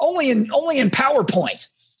man, only in PowerPoint,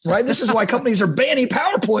 right? This is why companies are banning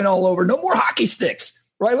PowerPoint all over. No more hockey sticks,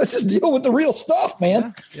 right? Let's just deal with the real stuff,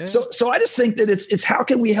 man. Yeah. So I just think that it's how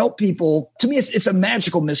can we help people? To me, it's a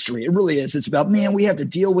magical mystery. It really is. It's about, man, we have to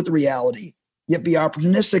deal with the reality, yet be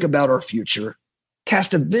opportunistic about our future,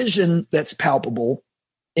 cast a vision that's palpable,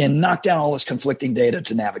 and knock down all this conflicting data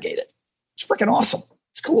to navigate it. It's freaking awesome.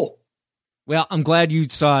 It's cool. Well, I'm glad you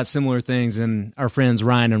saw similar things in our friends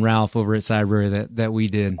Ryan and Ralph over at Cybrary that we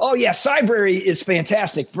did. Oh, yeah. Cybrary is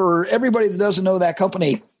fantastic. For everybody that doesn't know that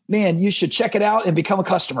company, man, you should check it out and become a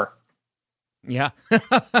customer. Yeah,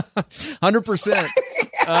 100%.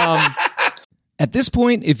 At this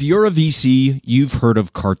point, if you're a VC, you've heard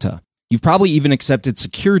of Carta. You've probably even accepted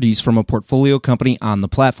securities from a portfolio company on the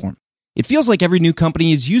platform. It feels like every new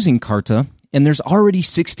company is using Carta, and there's already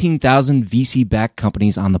 16,000 VC-backed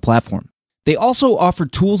companies on the platform. They also offer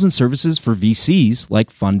tools and services for VCs like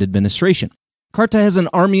fund administration. Carta has an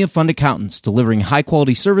army of fund accountants delivering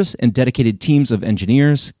high-quality service and dedicated teams of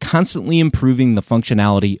engineers, constantly improving the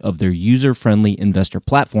functionality of their user-friendly investor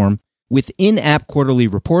platform with in-app quarterly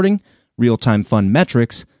reporting, real-time fund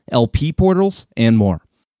metrics, LP portals, and more.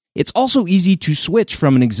 It's also easy to switch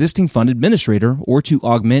from an existing fund administrator or to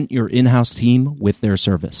augment your in-house team with their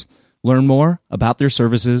service. Learn more about their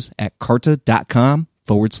services at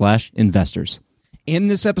carta.com/investors. And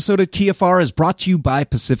this episode of TFR is brought to you by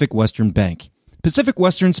Pacific Western Bank. Pacific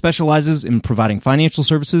Western specializes in providing financial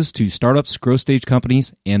services to startups, growth stage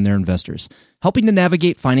companies, and their investors, helping to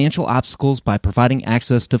navigate financial obstacles by providing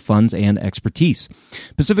access to funds and expertise.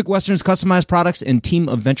 Pacific Western's customized products and team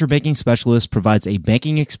of venture banking specialists provides a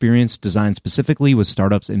banking experience designed specifically with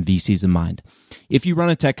startups and VCs in mind. If you run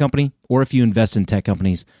a tech company or if you invest in tech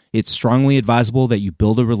companies, it's strongly advisable that you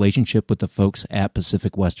build a relationship with the folks at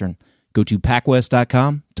Pacific Western. Go to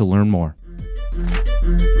pacwest.com to learn more.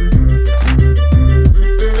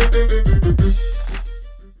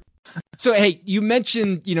 So, hey, you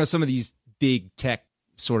mentioned, some of these big tech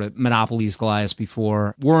sort of monopolies, Goliaths,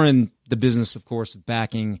 before. We're in the business, of course, of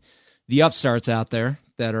backing the upstarts out there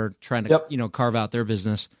that are trying to, carve out their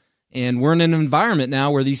business. And we're in an environment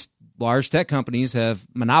now where these large tech companies have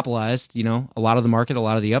monopolized, a lot of the market, a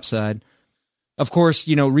lot of the upside. Of course,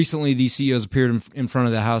 recently these CEOs appeared in front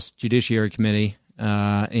of the House Judiciary Committee,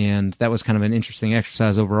 and that was kind of an interesting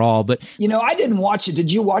exercise overall. But I didn't watch it.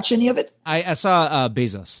 Did you watch any of it? I saw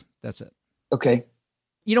Bezos. That's it. Okay.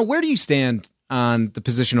 Where do you stand on the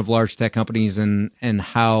position of large tech companies and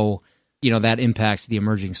how, that impacts the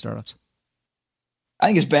emerging startups? I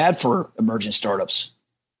think it's bad for emerging startups.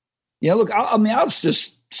 Look, I'll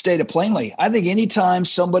just state it plainly. I think anytime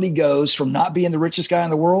somebody goes from not being the richest guy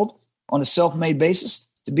in the world on a self-made basis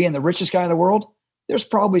to being the richest guy in the world, there's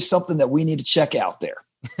probably something that we need to check out there.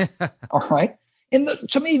 All right. And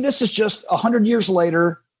to me, this is just 100 years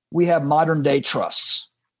later, we have modern day trusts.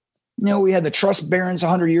 We had the trust barons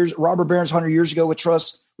robber barons 100 years ago with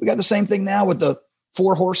trusts. We got the same thing now with the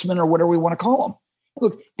four horsemen or whatever we want to call them.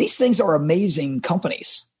 Look, these things are amazing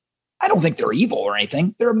companies. I don't think they're evil or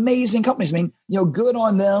anything. They're amazing companies. I mean, good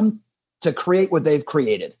on them to create what they've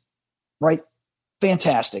created, right?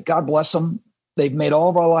 Fantastic. God bless them. They've made all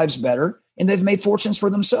of our lives better and they've made fortunes for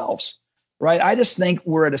themselves, right? I just think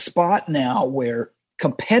we're at a spot now where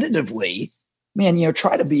competitively, man,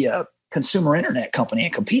 try to be a consumer internet company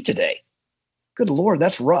and compete today. Good Lord,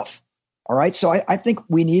 that's rough. All right. So I think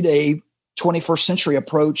we need a 21st century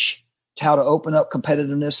approach to how to open up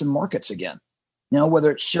competitiveness in markets again.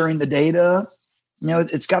 Whether it's sharing the data,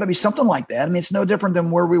 it's got to be something like that. I mean, it's no different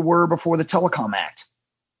than where we were before the Telecom Act,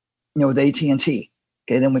 with AT&T.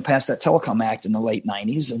 Okay. Then we passed that Telecom Act in the late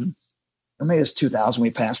 90s or maybe it's 2000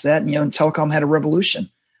 we passed that and telecom had a revolution.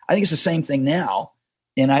 I think it's the same thing now.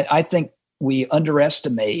 And I think we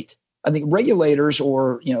underestimate. I think regulators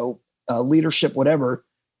or, leadership, whatever,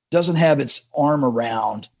 doesn't have its arm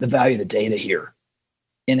around the value of the data here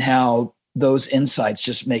and how those insights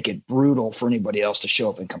just make it brutal for anybody else to show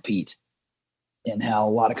up and compete, and how a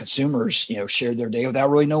lot of consumers, shared their data without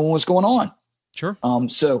really knowing what's going on. Sure.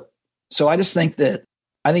 So I just think that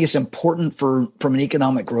it's important from an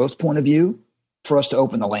economic growth point of view for us to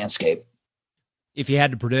open the landscape. If you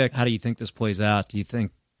had to predict, how do you think this plays out? Do you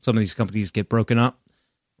think some of these companies get broken up?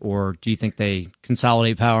 Or do you think they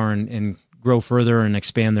consolidate power and grow further and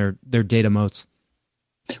expand their data moats?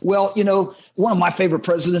 Well, one of my favorite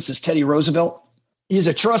presidents is Teddy Roosevelt. He's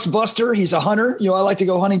a trust buster. He's a hunter. I like to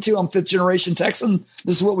go hunting too. I'm 5th generation Texan.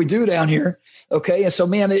 This is what we do down here. Okay. And so,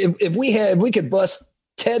 man, if we could bust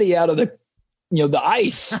Teddy out of the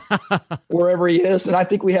ice wherever he is, then I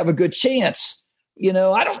think we have a good chance.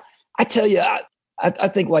 I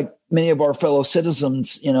think like many of our fellow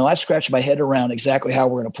citizens, I scratch my head around exactly how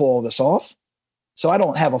we're going to pull all this off. So I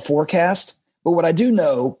don't have a forecast, but what I do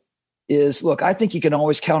know is, look, I think you can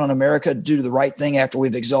always count on America to do the right thing after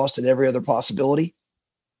we've exhausted every other possibility.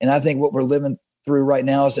 And I think what we're living through right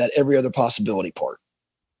now is that every other possibility part.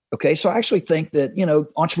 Okay. So I actually think that,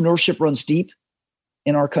 entrepreneurship runs deep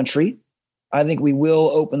in our country. I think we will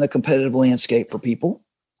open the competitive landscape for people.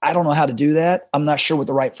 I don't know how to do that. I'm not sure what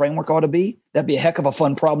the right framework ought to be. That'd be a heck of a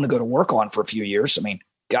fun problem to go to work on for a few years. I mean,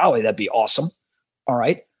 golly, that'd be awesome. All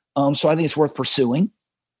right. So I think it's worth pursuing.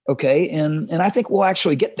 Okay. And I think we'll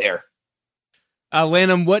actually get there.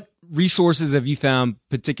 Lanham, what resources have you found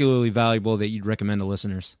particularly valuable that you'd recommend to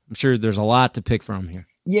listeners? I'm sure there's a lot to pick from here.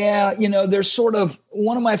 Yeah. There's sort of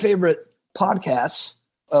one of my favorite podcasts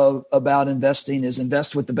about investing is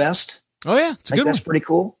Invest with the Best. Oh yeah. It's a good one. That's pretty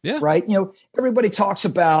cool. Yeah. Right. Everybody talks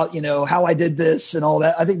about, how I did this and all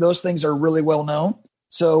that. I think those things are really well known.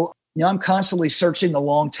 So, I'm constantly searching the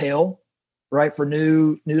long tail, right, for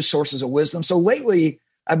new sources of wisdom. So lately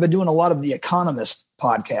I've been doing a lot of the Economist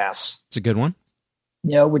podcasts. It's a good one.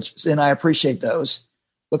 And I appreciate those.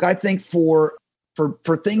 Look, I think for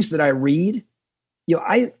things that I read,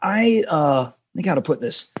 I think how to put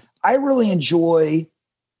this. I really enjoy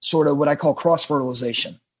sort of what I call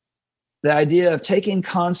cross-fertilization. The idea of taking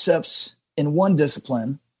concepts in one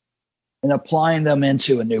discipline and applying them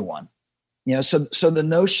into a new one. So the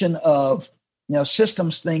notion of,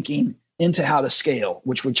 systems thinking into how to scale,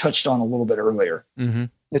 which we touched on a little bit earlier.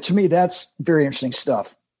 Mm-hmm. To me, that's very interesting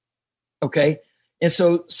stuff. Okay. And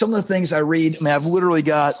so some of the things I read, I've literally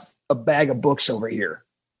got a bag of books over here.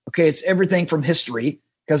 Okay. It's everything from history,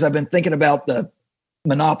 because I've been thinking about the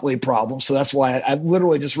monopoly problem. So that's why I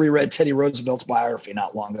literally just reread Teddy Roosevelt's biography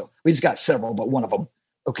not long ago. We just got several, but one of them.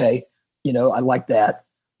 Okay. I like that.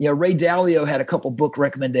 Ray Dalio had a couple book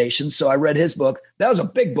recommendations. So I read his book. That was a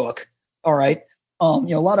big book. All right. A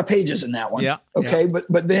lot of pages in that one. Yeah. Okay. Yeah.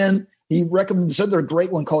 But then he recommended another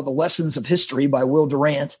great one called The Lessons of History by Will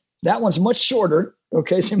Durant. That one's much shorter.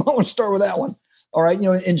 Okay. So you might want to start with that one. All right.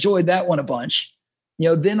 Enjoyed that one a bunch.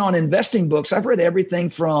 Then on investing books, I've read everything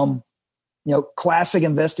from, classic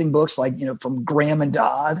investing books like, from Graham and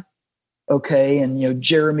Dodd. Okay. And,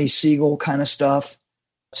 Jeremy Siegel kind of stuff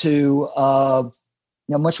to,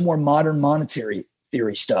 much more modern monetary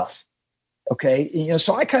theory stuff. Okay.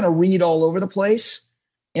 So I kind of read all over the place.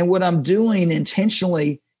 And what I'm doing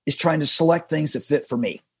intentionally is trying to select things that fit for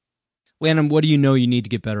me. Lanham, what do you know you need to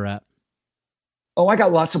get better at? Oh, I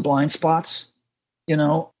got lots of blind spots,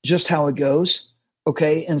 just how it goes.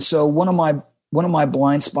 Okay. And so one of my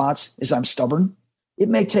blind spots is I'm stubborn. It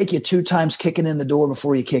may take you 2 times kicking in the door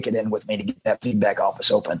before you kick it in with me to get that feedback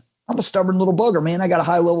office open. I'm a stubborn little bugger, man. I got a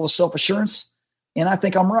high level of self-assurance and I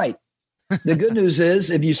think I'm right. The good news is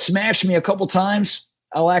if you smash me a couple times,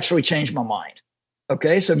 I'll actually change my mind.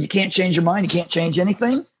 Okay. So if you can't change your mind, you can't change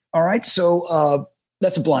anything. All right. So,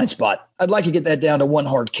 that's a blind spot. I'd like to get that down to one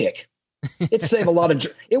hard kick.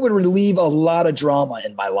 It would relieve a lot of drama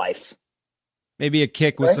in my life. Maybe a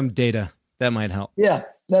kick with some data. That might help. Yeah,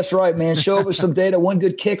 that's right, man. Show up with some data, one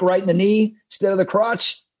good kick right in the knee instead of the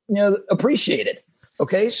crotch, appreciate it.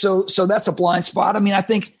 Okay. So that's a blind spot. I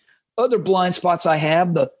think other blind spots I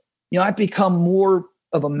have, I've become more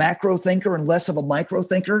of a macro thinker and less of a micro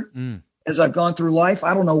thinker as I've gone through life.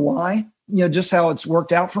 I don't know why, just how it's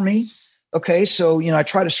worked out for me. Okay. So, I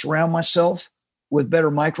try to surround myself with better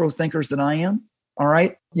micro thinkers than I am. All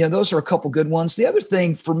right. Those are a couple good ones. The other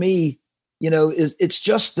thing for me, is it's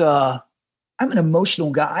just, I'm an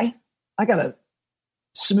emotional guy. I got to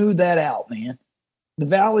smooth that out, man. The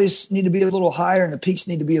valleys need to be a little higher and the peaks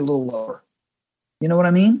need to be a little lower. You know what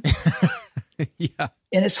I mean? Yeah.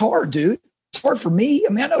 And it's hard, dude. It's hard for me.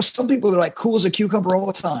 I know some people that are like cool as a cucumber all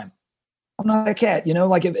the time. I'm not that cat,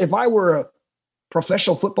 like if I were a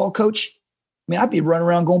professional football coach, I'd be running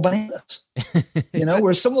around going bananas,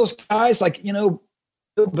 where some of those guys like, Bill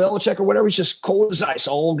Belichick or whatever, he's just cold as ice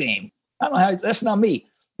all game. I don't know how, that's not me,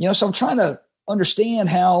 so I'm trying to understand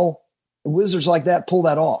how the Wizards like that pull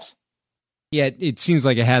that off. Yeah. It seems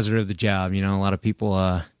like a hazard of the job. A lot of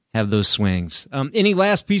people have those swings. Any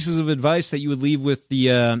last pieces of advice that you would leave with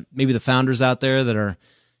the maybe the founders out there that are,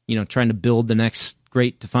 trying to build the next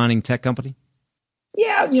great defining tech company?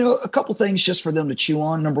 Yeah. A couple things just for them to chew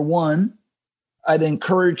on. Number one, I'd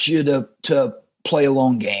encourage you to play a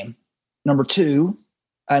long game. Number two,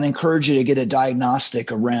 I'd encourage you to get a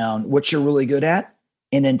diagnostic around what you're really good at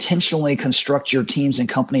and intentionally construct your teams and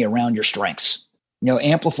company around your strengths.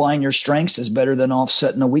 Amplifying your strengths is better than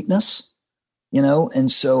offsetting a weakness,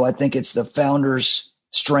 and so I think it's the founders'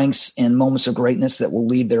 strengths and moments of greatness that will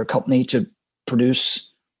lead their company to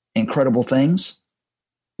produce incredible things.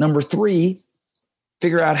 Number three,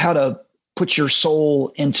 figure out how to put your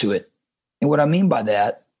soul into it. And what I mean by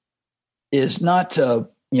that is not to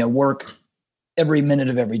work every minute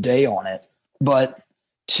of every day on it, but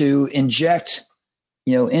to inject,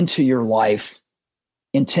 into your life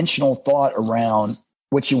intentional thought around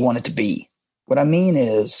what you want it to be. What I mean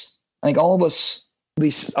is, I think all of us, at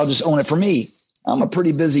least I'll just own it for me, I'm a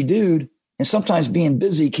pretty busy dude. And sometimes being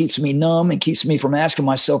busy keeps me numb and keeps me from asking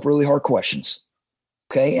myself really hard questions.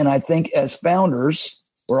 Okay. And I think as founders,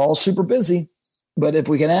 we're all super busy, but if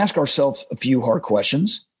we can ask ourselves a few hard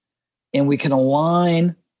questions and we can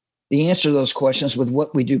align the answer to those questions with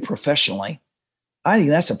what we do professionally, I think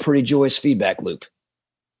that's a pretty joyous feedback loop,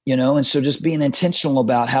 and so just being intentional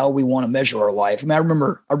about how we want to measure our life. I mean, I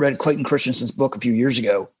remember I read Clayton Christensen's book a few years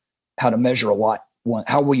ago, How to Measure a Lot.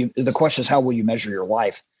 The question is, how will you measure your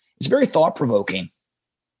life? It's very thought provoking,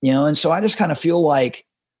 and so I just kind of feel like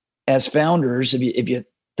as founders, if you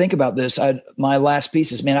think about this, my last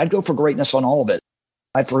piece is, man, I'd go for greatness on all of it.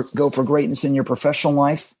 I'd go for greatness in your professional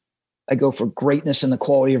life. I go for greatness in the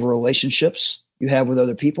quality of relationships you have with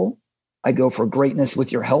other people. I go for greatness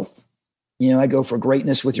with your health. I go for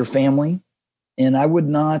greatness with your family. And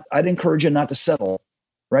I'd encourage you not to settle,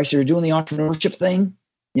 right? So you're doing the entrepreneurship thing.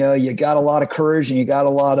 You got a lot of courage and you got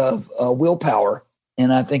a lot of willpower.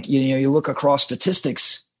 And I think, you look across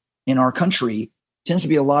statistics in our country, tends to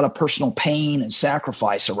be a lot of personal pain and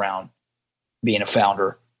sacrifice around being a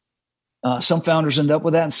founder. Some founders end up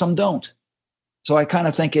with that and some don't. So I kind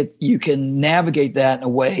of think you can navigate that in a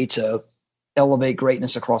way to elevate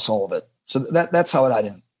greatness across all of it. So that's how I'd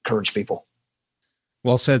encourage people.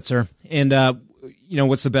 Well said, sir. And,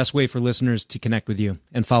 what's the best way for listeners to connect with you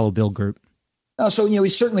and follow BuildGroup? So, we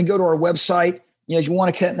certainly go to our website. If you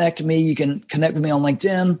want to connect to me, you can connect with me on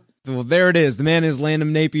LinkedIn. Well, there it is. The man is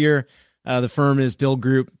Lanham Napier. The firm is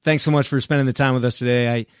BuildGroup. Thanks so much for spending the time with us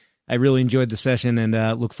today. I really enjoyed the session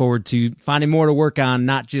and look forward to finding more to work on,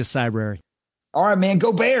 not just Cybrary. All right, man.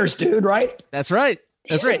 Go Bears, dude, right? That's right.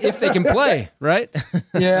 That's right. If they can play, right?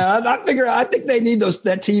 Yeah, I think they need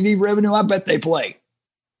that TV revenue. I bet they play.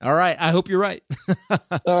 All right. I hope you're right.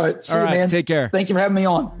 All right. See you, man. Take care. Thank you for having me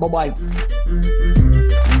on. Bye-bye.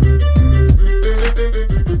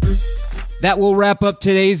 That will wrap up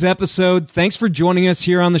today's episode. Thanks for joining us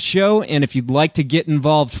here on the show. And if you'd like to get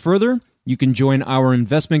involved further, you can join our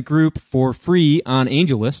investment group for free on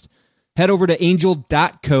AngelList. Head over to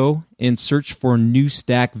angel.co and search for New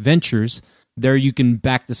Stack Ventures. There you can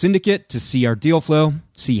back the syndicate to see our deal flow,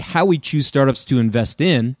 see how we choose startups to invest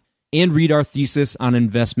in, and read our thesis on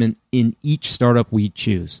investment in each startup we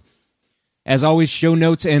choose. As always, show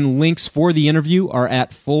notes and links for the interview are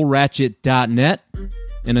at fullratchet.net.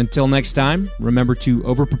 And until next time, remember to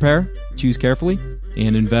over-prepare, choose carefully,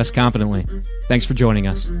 and invest confidently. Thanks for joining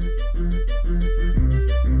us.